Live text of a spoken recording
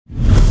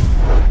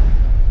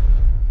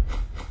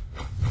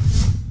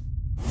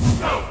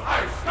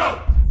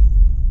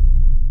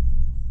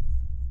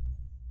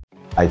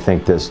I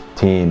think this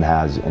team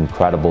has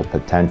incredible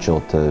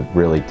potential to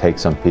really take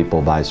some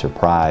people by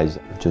surprise.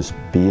 Just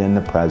be in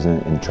the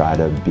present and try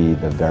to be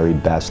the very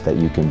best that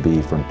you can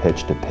be from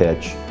pitch to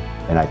pitch.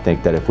 And I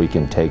think that if we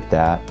can take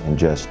that and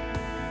just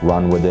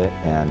run with it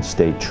and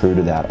stay true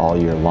to that all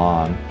year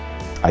long,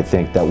 I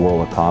think that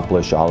we'll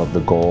accomplish all of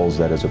the goals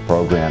that as a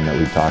program that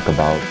we talk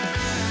about.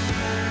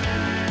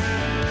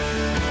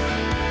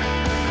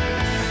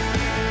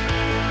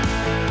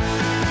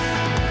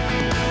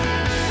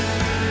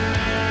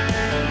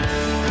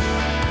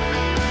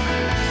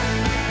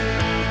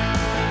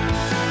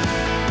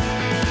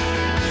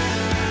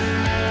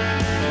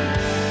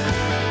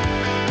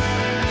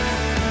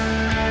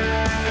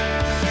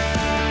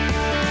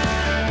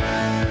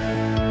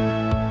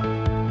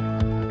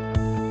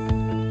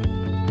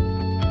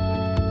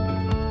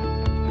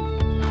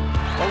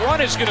 Run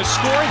is going to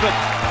score, but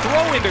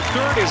throw into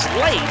third is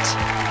late,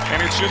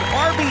 and it's an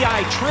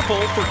RBI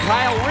triple for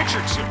Kyle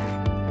Richardson.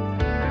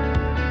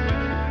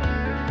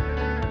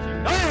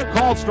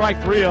 Called strike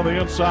three on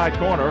the inside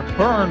corner.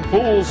 Hearn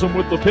fools him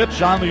with the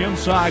pitch on the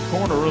inside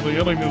corner, and the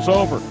inning is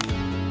over.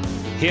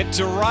 Hit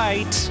to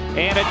right,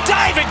 and a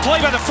diving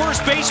play by the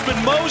first baseman,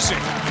 Mosey.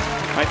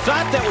 I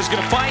thought that was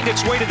going to find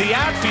its way to the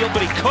outfield,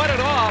 but he cut it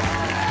off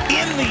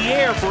in the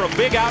air for a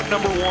big out,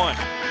 number one.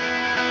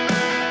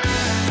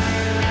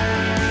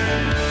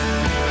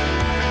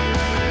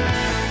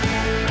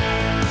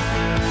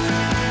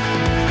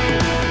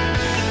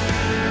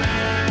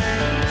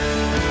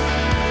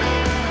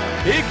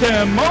 He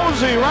can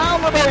mosey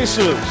round the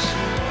bases.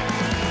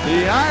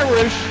 The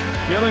Irish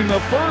getting the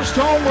first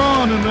home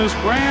run in this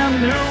brand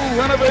new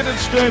renovated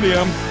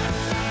stadium.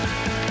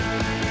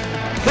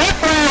 That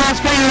ball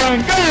is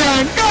going.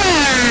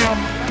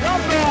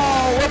 Gumbo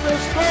with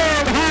his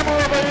third hammer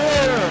of the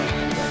year.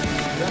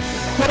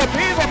 Could it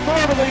be the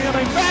third of the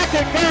inning? Back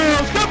it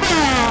goes.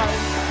 Goodbye.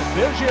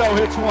 Biggio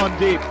hits one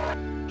deep.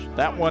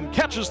 That one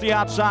catches the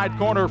outside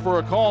corner for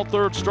a called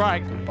third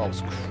strike. Ball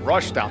was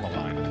crushed down the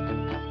line.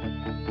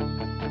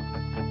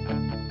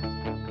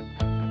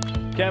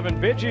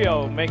 Kevin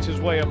Biggio makes his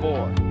way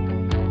aboard.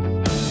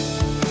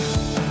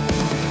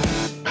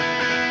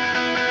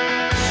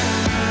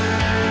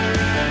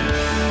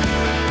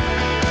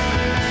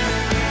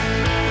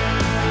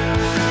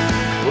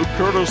 Luke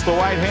Curtis, the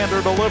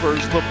right-hander,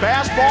 delivers. The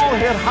fastball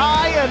hit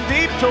high and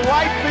deep to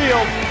right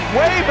field.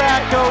 Way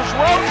back goes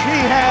Roach. He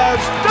has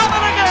done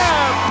it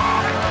again.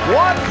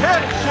 One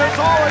pitch is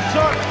all it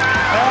took.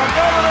 And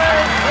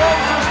Notre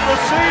closes the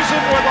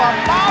season with a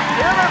mop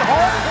hit at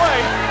home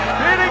plate,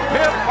 beating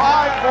Pitt 5-4.